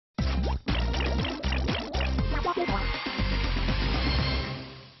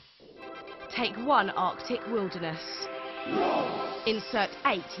Take one Arctic wilderness. Insert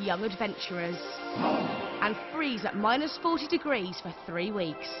 8 young adventurers. And freeze at -40 degrees for 3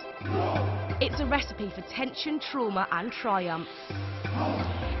 weeks. It's a recipe for tension, trauma and triumph.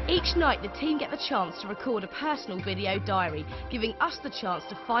 Each night the team get the chance to record a personal video diary, giving us the chance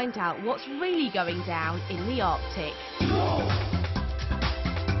to find out what's really going down in the Arctic.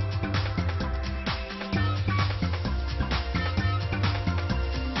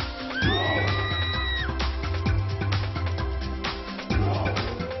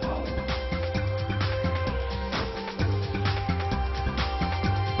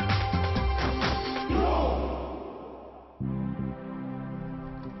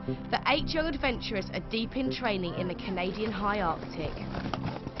 The 8 young adventurers are deep in training in the Canadian High Arctic.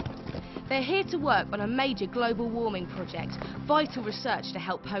 They're here to work on a major global warming project, vital research to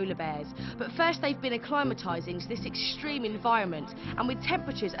help polar bears. But first they've been acclimatising to this extreme environment, and with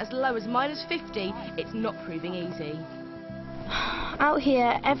temperatures as low as -50, it's not proving easy. Out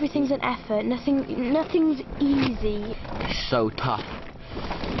here, everything's an effort, nothing's easy. It's so tough.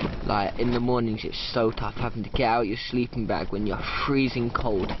 Like, in the mornings it's so tough having to get out your sleeping bag when you're freezing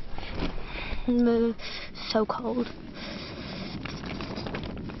cold. So cold.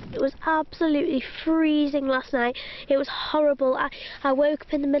 It was absolutely freezing last night. It was horrible. I woke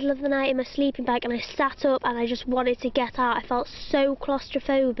up in the middle of the night in my sleeping bag and I sat up and I just wanted to get out. I felt so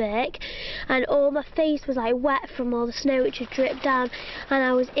claustrophobic and all my face was like wet from all the snow which had dripped down, and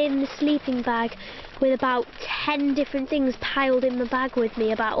I was in the sleeping bag with about 10 different things piled in my bag with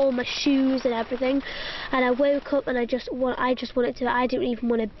me, about all my shoes and everything, and I woke up and I didn't even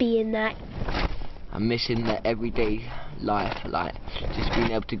want to be in there. I'm missing the everyday life, like just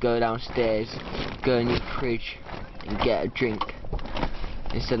being able to go downstairs, go in your fridge and get a drink,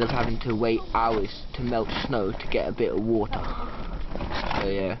 instead of having to wait hours to melt snow to get a bit of water. So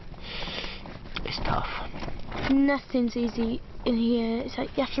yeah, it's tough. Nothing's easy in here. It's like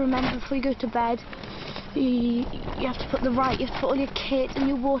you have to remember before you go to bed, you have to put you have to put all your kit and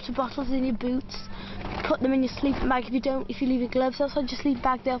your water bottles in your boots. Put them in your sleeping bag. If you leave your gloves outside your sleeping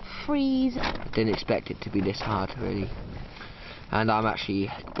bag, they'll freeze. Didn't expect it to be this hard, really. And I'm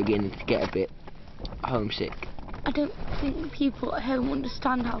actually beginning to get a bit homesick. I don't think people at home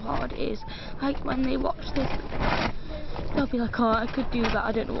understand how hard it is. Like, when they watch this, they'll be like, oh, I could do that,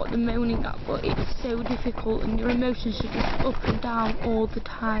 I don't know what they're moaning at, but it's so difficult and your emotions are just up and down all the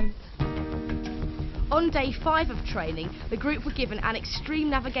time. On day 5 of training, the group were given an extreme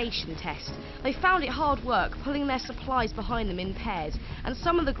navigation test. They found it hard work pulling their supplies behind them in pairs, and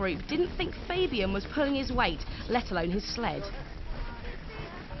some of the group didn't think Fabian was pulling his weight, let alone his sled.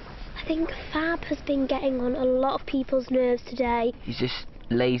 I think Fab has been getting on a lot of people's nerves today. He's just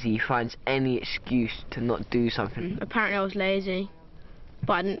lazy, he finds any excuse to not do something. Apparently I was lazy,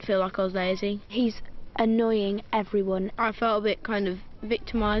 but I didn't feel like I was lazy. He's annoying everyone. I felt a bit kind of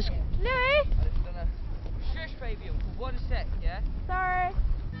victimised. Louis! Shush, Fabian, for 1 sec, yeah? Sorry.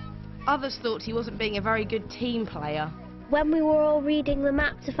 Others thought he wasn't being a very good team player. When we were all reading the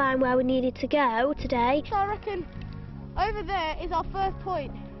map to find where we needed to go today, I reckon over there is our first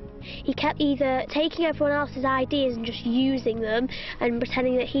point. he kept either taking everyone else's ideas and just using them and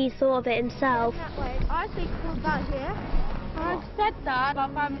pretending that he thought of it himself. I think we'll that here. I've said that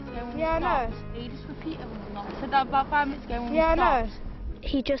about 5 minutes ago when Yeah, I we know. stopped. You just repeat everything. I said that about 5 minutes ago when Yeah, I we know. stopped.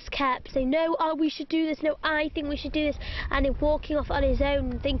 He just kept saying, no, oh, we should do this, no, I think we should do this, and then walking off on his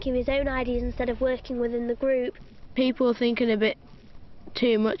own, thinking of his own ideas instead of working within the group. People are thinking a bit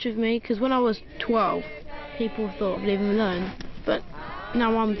too much of me, because when I was 12, people thought of leaving me alone. But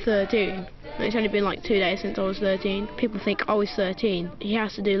now I'm 13, and it's only been like 2 days since I was 13. People think, oh, he's 13. He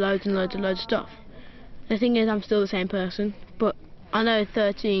has to do loads and loads and loads of stuff. The thing is, I'm still the same person, but I know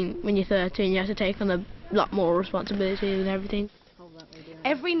when you're 13, you have to take on a lot more responsibility and everything.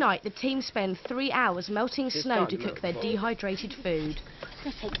 Every night, the team spend 3 hours melting snow to cook their dehydrated food. It's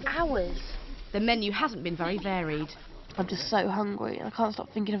going to take hours. The menu hasn't been very varied. I'm just so hungry and I can't stop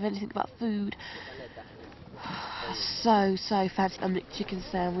thinking of anything about food. So fancy a McChicken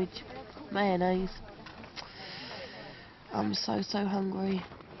sandwich, mayonnaise. I'm so hungry.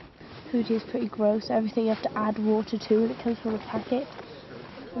 Food is pretty gross. Everything you have to add water to when it comes from a packet.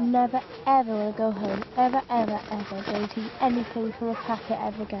 I never ever want to go home. Ever don't eat anything from a packet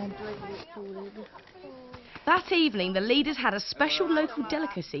ever again. That evening, the leaders had a special local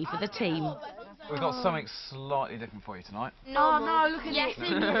delicacy for the team. We've got something slightly different for you tonight. Oh no, look at Yes, this.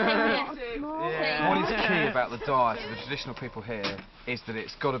 Yeah. What is key about the diet of the traditional people here is that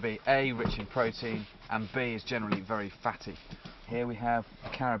it's got to be A, rich in protein, and B, is generally very fatty. Here we have a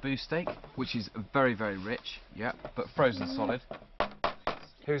caribou steak, which is very rich, yeah, but frozen solid.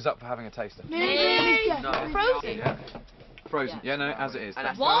 Who's up for having a taster? No. Frozen. Yeah. Frozen. Yeah, no, as it is. And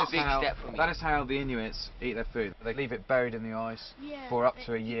that's That a is big how- step for me. That is how the Inuits eat their food. They leave it buried in the ice for up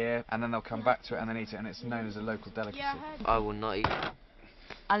to a year, and then they'll come back to it and then eat it, and it's known as a local delicacy. I will not eat it.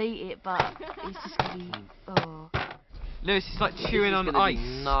 I'll eat it, but it's just gonna be. Oh. Lewis, it's like chewing on It's gonna ice.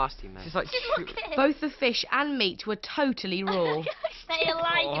 be nasty, man. It's like Both the fish and meat were totally raw. Stay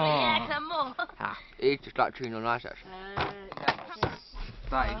alive, yeah, come on. It's just like chewing on ice, actually.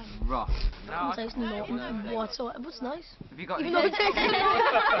 that is rough. It tastes not whatsoever. It's nice. Have you got? Even though it tastes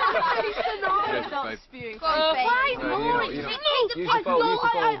Yes, babe. spewing. Why No, more? you know, I use your bowl, use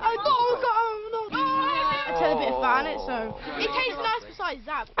your bowl. I turn a bit of fat in it, so it tastes nice besides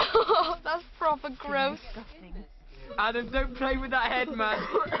that. That's proper gross. Adam, don't play with that head, man.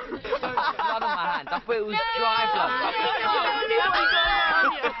 Don't get blood on my hands. I thought it was dry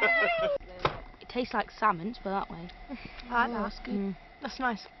blood. It tastes like salmon, but that way. That's good. That's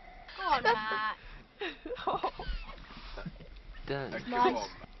nice. Don't. Nice.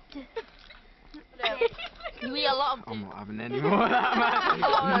 You eat a lot of I'm not having any more of that,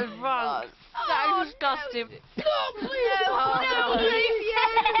 man. That's disgusting.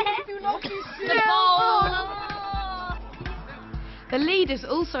 The leaders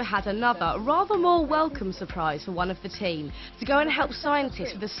also had another, rather more welcome surprise for one of the team, to go and help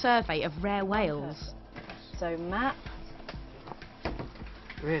scientists with a survey of rare whales. So Matt,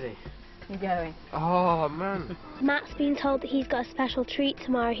 Really? you're going. Oh, man. Matt's been told that he's got a special treat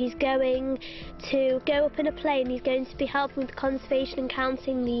tomorrow. He's going to go up in a plane. He's going to be helping with conservation and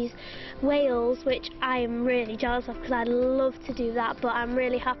counting these whales, which I am really jealous of because I'd love to do that, but I'm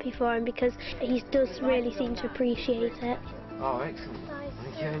really happy for him because he does really seem to appreciate it. Oh, excellent.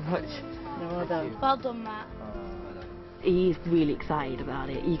 Thank you very much. Well done. Well done, Matt. He's really excited about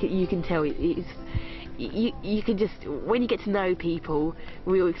it. You can tell it's. You can just, when you get to know people,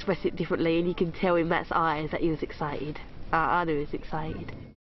 we all express it differently, and you can tell in Matt's eyes that he was excited. I knew he was excited.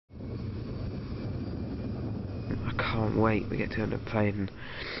 I can't wait. We get to go on a plane and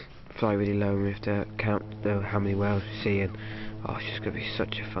fly really low, and we have to count how many whales we see, and oh, it's just going to be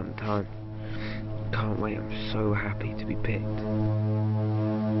such a fun time. Can't wait. I'm so happy to be picked.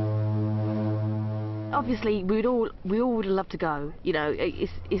 Obviously, we all would have loved to go. You know,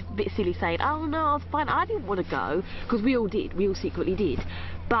 it's a bit silly saying, oh no, I was fine. I didn't want to go, because we all did. We all secretly did.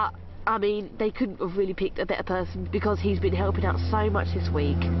 But I mean, they couldn't have really picked a better person because he's been helping out so much this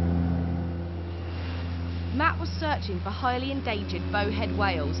week. Matt was searching for highly endangered bowhead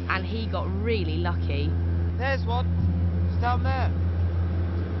whales and he got really lucky. There's one. It's down there.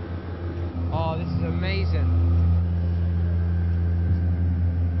 Oh, this is amazing.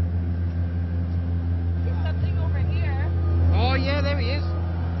 Oh yeah, there he is.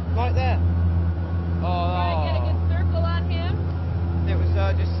 Right there. Oh. Try to get a good circle on him. It was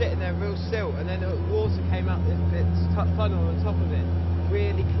just sitting there real still, and then the water came out this bit funnel on top of it.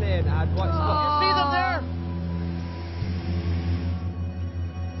 Really clear and it had white spots. You see them there?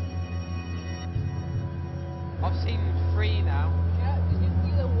 I've seen 3 now. Yeah, did you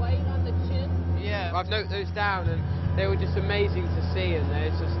see the white on the chin? Yeah, I've noted those down and they were just amazing to see, and they're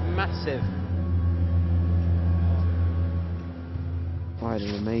just massive. I had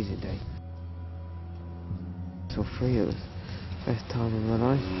an amazing day. Saw 3, it was the best time of my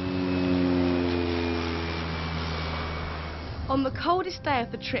life. On the coldest day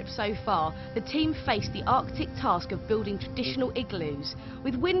of the trip so far, the team faced the Arctic task of building traditional igloos.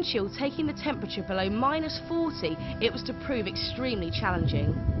 With wind chill taking the temperature below -40, it was to prove extremely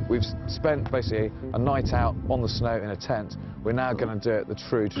challenging. We've spent basically a night out on the snow in a tent. We're now going to do it the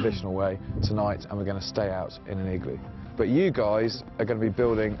true traditional way tonight, and we're going to stay out in an igloo. But you guys are going to be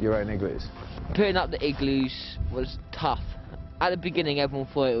building your own igloos. Putting up the igloos was tough. At the beginning, everyone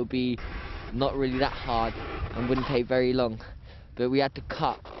thought it would be not really that hard and wouldn't take very long. But we had to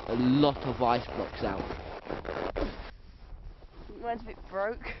cut a lot of ice blocks out. Mine's a bit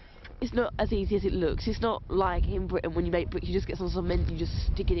broke. It's not as easy as it looks. It's not like in Britain when you make bricks, you just get some cement and you just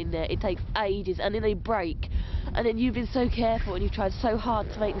stick it in there. It takes ages and then they break. And then you've been so careful and you've tried so hard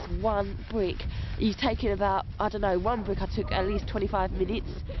to make this one brick. You've taken about, I don't know, one brick I took at least 25 minutes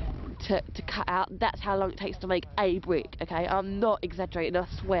to cut out. That's how long it takes to make a brick, okay? I'm not exaggerating, I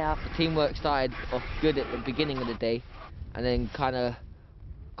swear. The teamwork started off good at the beginning of the day and then kind of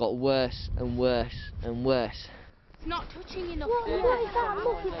got worse and worse and worse. It's not touching enough. What is that?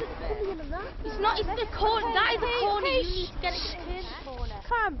 Look, it's just coming in that. It's not. It's the corner. That is the corner. You need to get it to the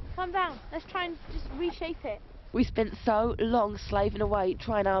corner. Calm down. Let's try and just reshape it. We spent so long slaving away,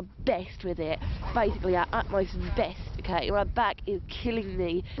 trying our best with it, basically our utmost best okay? My back is killing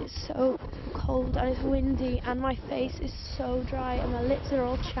me. It's so cold and it's windy and my face is so dry and my lips are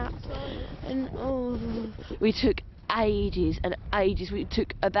all chapped and oh. We took ages and ages. We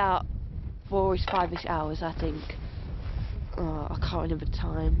took about 4 or 5-ish hours, I think. Oh, I can't remember the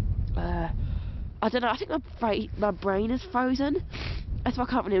time. I don't know, I think my brain is frozen. That's why I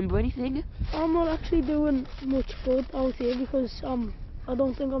can't remember anything. I'm not actually doing much good out here because I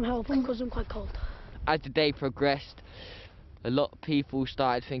don't think I'm helping because I'm quite cold. As the day progressed, a lot of people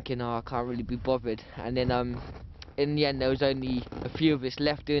started thinking, oh, I can't really be bothered. And then in the end, there was only a few of us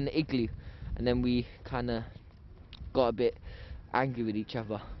left doing the igloo. And then we kind of got a bit angry with each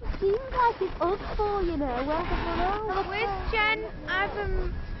other. Seems like it's us four, you know. Where's Jen,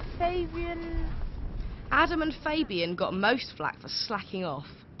 Adam, Fabian? Adam and Fabian got most flack for slacking off.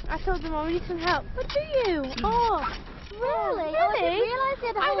 I told them I need some help. But do you? Oh, really? Oh, I didn't realise you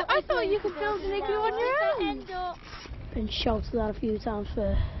had a whole I thought you could build an igloo on your own. Been shouted at a few times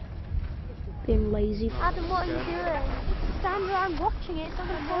for being lazy. Adam, what are you doing? Stand around watching it, it's not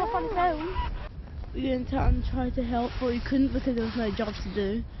going to fall off on its own. We went out and tried to help, but we couldn't because there was no jobs to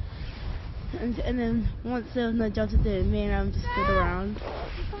do. And then once there was no job to do, me and Adam just stood around.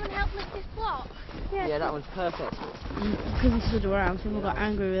 Can someone help lift this block? Yeah, that one's perfect. Because we stood around, people got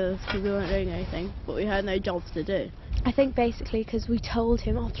angry with us because we weren't doing anything, but we had no jobs to do. I think basically because we told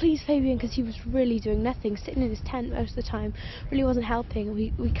him, oh please Fabian, because he was really doing nothing, sitting in his tent most of the time, really wasn't helping.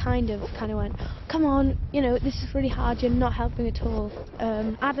 We kind of went, come on, you know, this is really hard, you're not helping at all.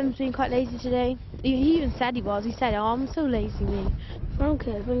 Adam's been quite lazy today. He even said he was. He said, oh, I'm so lazy, me. I don't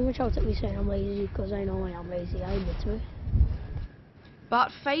care if anyone shouts at me saying I'm lazy because I know I am lazy. I admit to it. But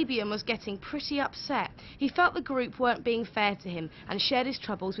Fabian was getting pretty upset. He felt the group weren't being fair to him and shared his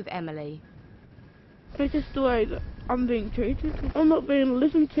troubles with Emily. It's just the way that I'm being treated. I'm not being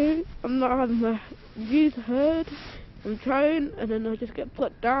listened to. I'm not having my views heard. I'm trying and then I just get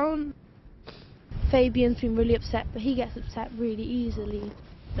put down. Fabian's been really upset, but he gets upset really easily.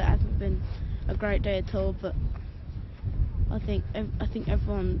 That hasn't been a great day at all, but I think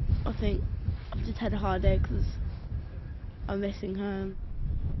everyone, I've just had a hard day because I'm missing home.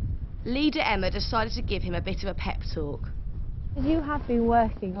 Leader Emma decided to give him a bit of a pep talk. You have been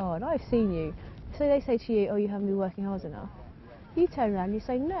working hard, I've seen you. So they say to you, oh, you haven't been working hard enough. You turn around and you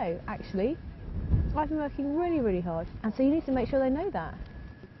say, no, actually, I've been working really, really hard. And so you need to make sure they know that.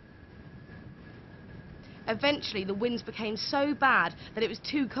 Eventually, the winds became so bad that it was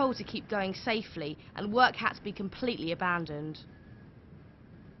too cold to keep going safely, and work had to be completely abandoned.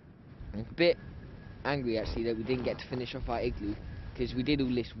 I'm a bit angry, actually, that we didn't get to finish off our igloo, because we did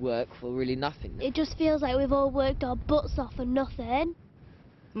all this work for really nothing. It just feels like we've all worked our butts off for nothing.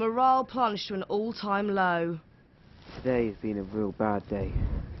 Morale plunged to an all-time low. Today has been a real bad day,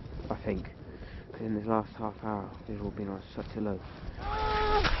 I think, because in this last half hour we've all been on such a low.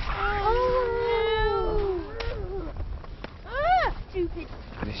 Stupid.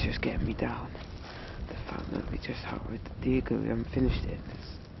 And it's just getting me down. The fact that we just with the igloo, we haven't finished it,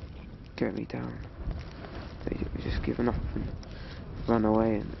 it's getting me down. We're just giving up and run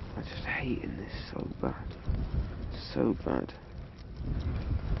away, and I'm just hating this so bad. So bad.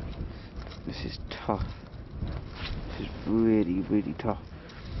 This is tough. This is really, really tough.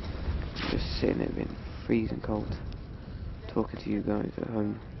 Just sitting there being freezing cold, talking to you guys at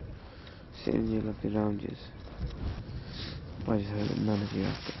home, sitting in your lovely lounges. I just hope that none of you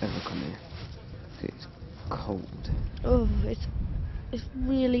have to ever come here. It's cold. Oh, it's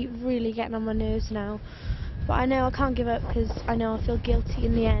really, really getting on my nerves now. But I know I can't give up because I know I'll feel guilty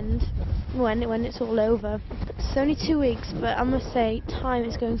in the end when it's all over. It's only 2 weeks, but I must say time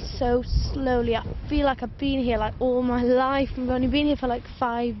is going so slowly. I feel like I've been here like all my life. I've only been here for like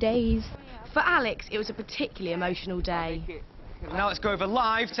 5 days. For Alex, it was a particularly emotional day. Now let's go over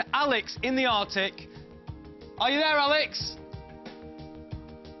live to Alex in the Arctic. Are you there, Alex?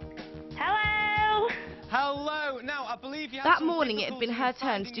 Hello! Hello. Now, I believe you had That some morning it had been her difficulty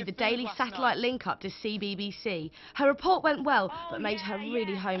turn to finding do your the food daily last satellite night. link-up to CBBC. Her report went well, but made her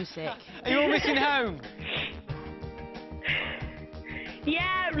really homesick. Are you all missing home?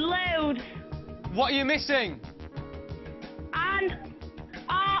 Yeah, loads. What are you missing? And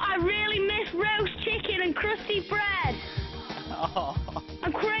I really miss roast chicken and crusty bread. Oh.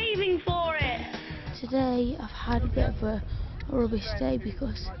 I'm craving for it. Today I've had a bit of a rubbish day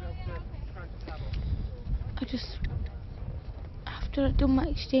because after I'd done my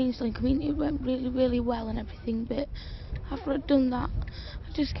exchange link, I mean it went really, really well and everything, but after I'd done that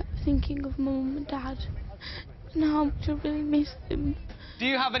I just kept thinking of Mum and Dad. and how much I really miss them. Do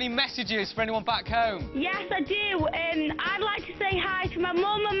you have any messages for anyone back home? Yes, I do. I'd like to say hi to my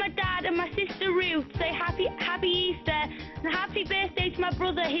mum and my dad and my sister Ruth. Say happy Easter and happy birthday to my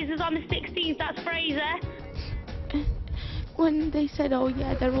brother. His is on the 16th. That's Fraser. When they said, oh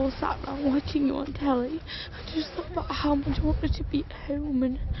yeah, they're all sat around watching you on telly, I just thought about how much I wanted to be at home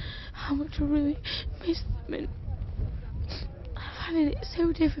and how much I really miss them. And I find it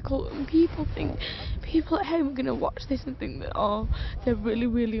so difficult, and people at home are going to watch this and think that, oh, they're really,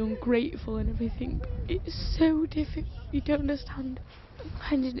 really ungrateful and everything. But it's so difficult. You don't understand. I'm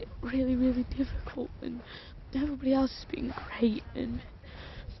finding it really, really difficult, and everybody else is being great, and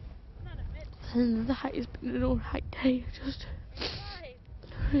that has been an alright day. I'm just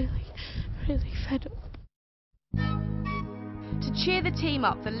really, really fed up. To cheer the team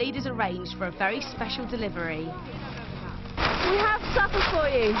up, the leaders arranged for a very special delivery. We have supper for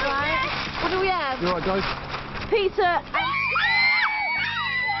you. Right. What do we have? You alright, guys? Pizza.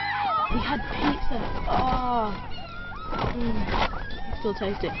 We had pizza. Oh. Still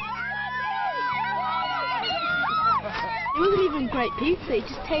taste it. It wasn't even great pizza, it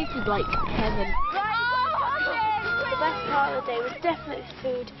just tasted like heaven. The best part of the day was definitely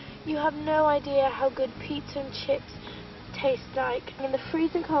food. You have no idea how good pizza and chips taste like in the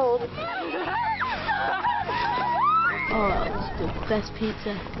freezing cold. Oh, that was the best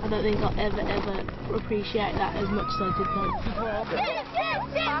pizza. I don't think I'll ever appreciate that as much as I did then.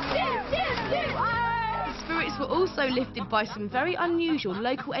 The spirits were also lifted by some very unusual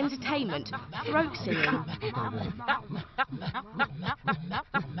local entertainment, throat singing.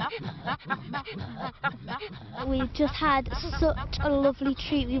 We just had such a lovely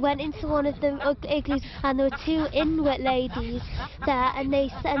treat. We went into one of the igloos and there were two Inuit ladies there, and they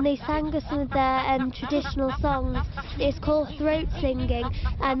sang us some of their traditional songs. It's called throat singing,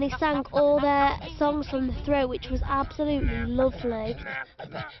 and they sang all their songs from the throat, which was absolutely lovely.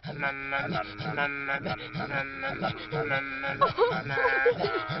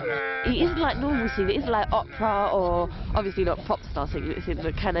 It isn't like normal singing, it isn't like opera or obviously not pop star singing, it's in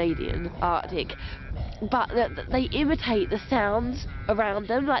the Canadian Arctic. But they imitate the sounds around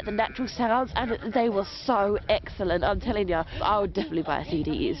them, like the natural sounds, and they were so excellent. I'm telling you, I would definitely buy a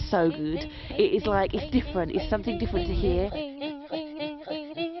CD. It is so good. It is like, it's different. It's something different to hear.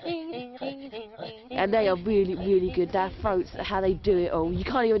 And they are really, really good. Their throats, how they do it all. You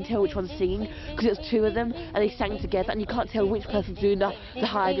can't even tell which one's singing, because it was two of them, and they sang together, and you can't tell which person's doing the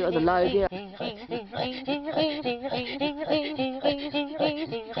high note or the low note.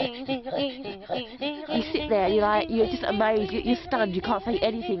 You sit there and you're just amazed, you're stunned, you can't say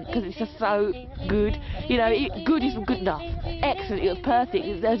anything because it's just so good. You know, good isn't good enough. Excellent, it was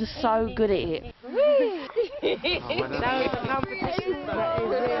perfect, they're just so good at it.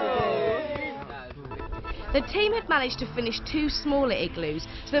 The team had managed to finish 2 smaller igloos,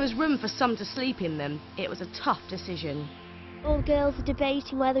 so there was room for some to sleep in them. It was a tough decision. All the girls are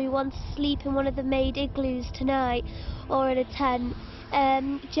debating whether we want to sleep in one of the made igloos tonight or in a tent.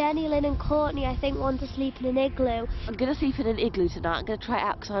 Jenny, Lynn and Courtney, I think, want to sleep in an igloo. I'm going to sleep in an igloo tonight. I'm going to try it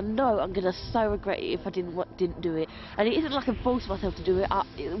out because I know I'm going to so regret it if I didn't do it. And it isn't like I'm forcing myself to do it.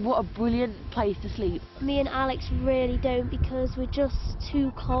 What a brilliant place to sleep. Me and Alex really don't, because we're just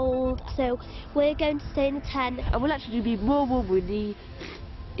too cold. So we're going to stay in the tent. And we'll actually be more warm in the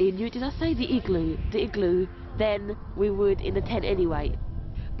did I say the igloo? The igloo than we would in the tent anyway.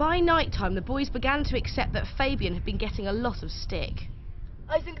 By night time, the boys began to accept that Fabian had been getting a lot of stick.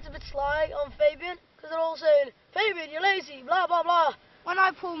 I think it's a bit sly on Fabian, because they're all saying, Fabian, you're lazy, blah, blah, blah. When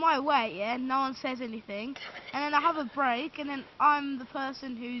I pull my weight, yeah, no one says anything, and then I have a break, and then I'm the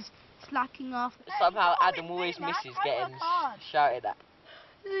person who's slacking off. Somehow Adam always misses getting shouted at.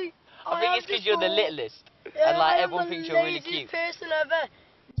 I think it's because you're the littlest, and like everyone thinks you're really cute. Person ever.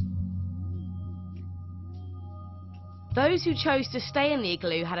 Those who chose to stay in the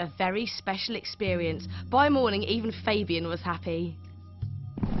igloo had a very special experience. By morning, even Fabian was happy.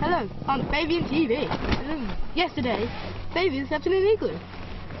 Hello, on Fabian TV. Yesterday, Fabian slept in an igloo.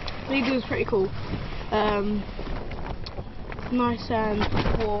 The igloo was pretty cool. Nice and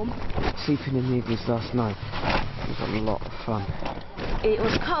warm. Sleeping in the igloos last night was a lot of fun. It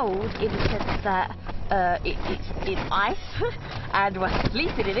was cold in the sense that it's in ice and we're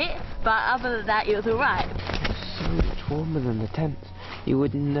sleeping in it, but other than that, it was alright. So much warmer than the tents. You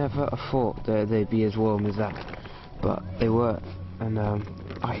would never have thought that they'd be as warm as that, but they were, and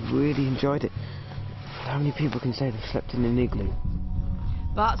I really enjoyed it. How many people can say they've slept in an igloo?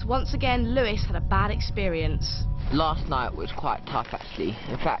 But once again, Lewis had a bad experience. Last night was quite tough actually.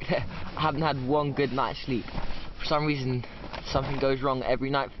 In fact, I haven't had one good night's sleep. For some reason, something goes wrong every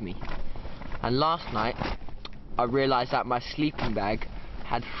night for me. And last night, I realised that my sleeping bag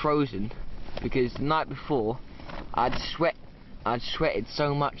had frozen because the night before I'd sweated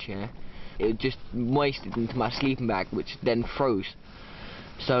so much, yeah, it just moistened into my sleeping bag, which then froze.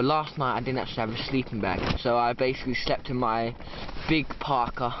 So last night I didn't actually have a sleeping bag, so I basically slept in my big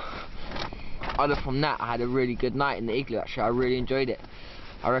parka. Other from that, I had a really good night in the igloo. Actually, I really enjoyed it.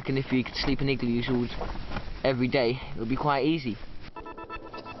 I reckon if you could sleep in igloos every day, it would be quite easy.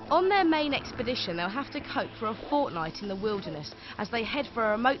 On their main expedition, they'll have to cope for a fortnight in the wilderness as they head for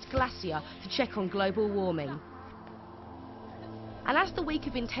a remote glacier to check on global warming. And as the week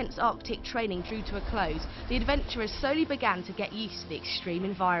of intense Arctic training drew to a close, the adventurers slowly began to get used to the extreme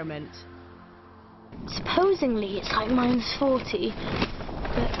environment. Supposedly it's like -40,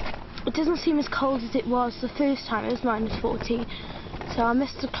 but it doesn't seem as cold as it was the first time it was -40, so I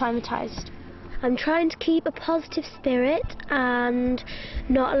must have acclimatised. I'm trying to keep a positive spirit and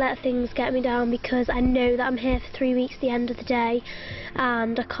not let things get me down because I know that I'm here for 3 weeks at the end of the day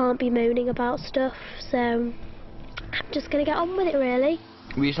and I can't be moaning about stuff, so I'm just going to get on with it, really.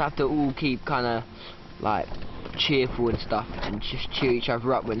 We just have to all keep kind of like cheerful and stuff and just cheer each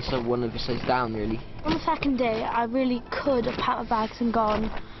other up when one of us is down, really. On the second day I really could have packed my bags and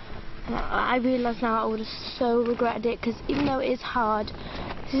gone, and I realise now I would have so regretted it, because even though it is hard,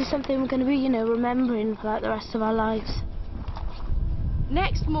 this is something we're going to be, you know, remembering for like the rest of our lives.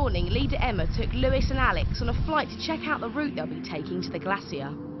 Next morning, leader Emma took Lewis and Alex on a flight to check out the route they'll be taking to the glacier.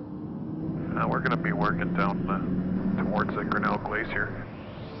 We're going to be working down towards the Grinnell Glacier.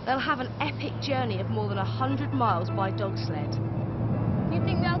 They'll have an epic journey of more than 100 miles by dog sled. Do you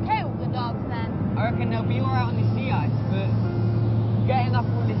think they'll cope with the dogs then? I reckon they'll be alright on the sea ice, but getting up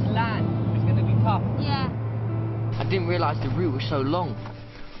all this land is going to be tough. Yeah. I didn't realise the route was so long.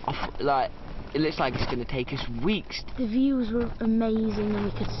 It looks like it's going to take us weeks. The views were amazing, and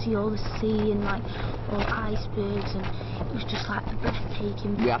we could see all the sea and like all the icebergs, and it was just like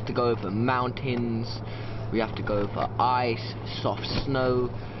breathtaking. We have to go over mountains, we have to go over ice, soft snow,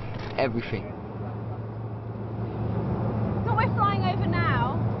 everything. What we're flying over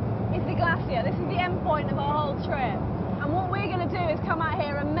now is the glacier. This is the end point of our whole trip. And what we're going to do is come out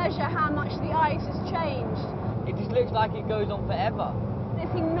here and measure how much the ice has changed. It just looks like it goes on forever.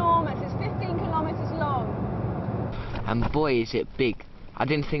 It's enormous. It's 15 kilometres long. And boy, is it big. I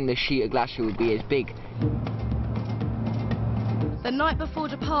didn't think the sheet of glacier would be as big. The night before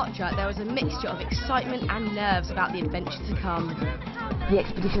departure, there was a mixture of excitement and nerves about the adventure to come. The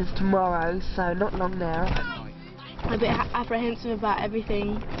expedition's tomorrow, so not long now. I'm a bit apprehensive about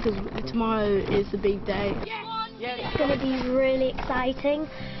everything because tomorrow is the big day. It's going to be really exciting,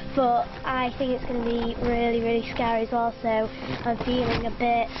 but I think it's going to be really, really scary as well, so I'm feeling a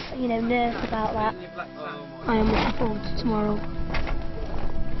bit, you know, nervous about that. I am looking forward to tomorrow.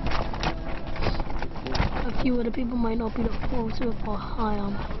 A few other people might not be looking forward to it, but I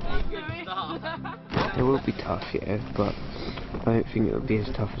am. It will be tough, yeah, but I don't think it will be as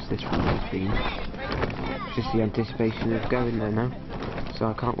tough as this one has been. Just the anticipation of going there now, so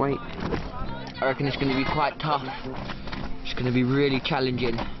I can't wait. I reckon it's going to be quite tough. It's going to be really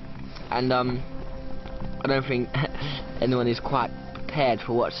challenging, and I don't think anyone is quite prepared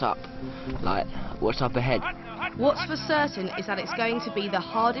for what's up ahead. What's for certain is that it's going to be the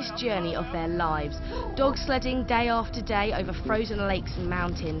hardest journey of their lives. Dog sledding day after day over frozen lakes and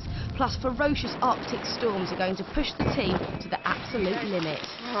mountains, plus ferocious Arctic storms are going to push the team to the absolute limit.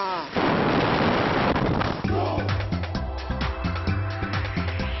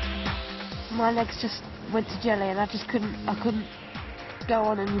 My legs just went to jelly and I couldn't go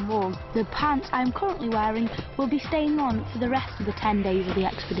on anymore. The pants I'm currently wearing will be staying on for the rest of the 10 days of the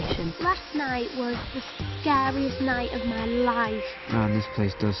expedition. Last night was the scariest night of my life. Man, this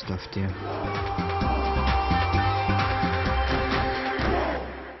place does stuff to you.